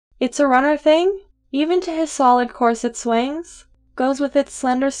It's a runner thing, even to his solid course it swings, goes with its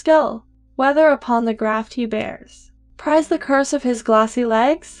slender skill, whether upon the graft he bears. Prize the curse of his glossy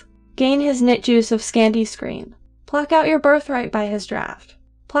legs, gain his knit juice of scanty screen, pluck out your birthright by his draught.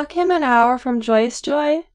 Pluck him an hour from joyous joy,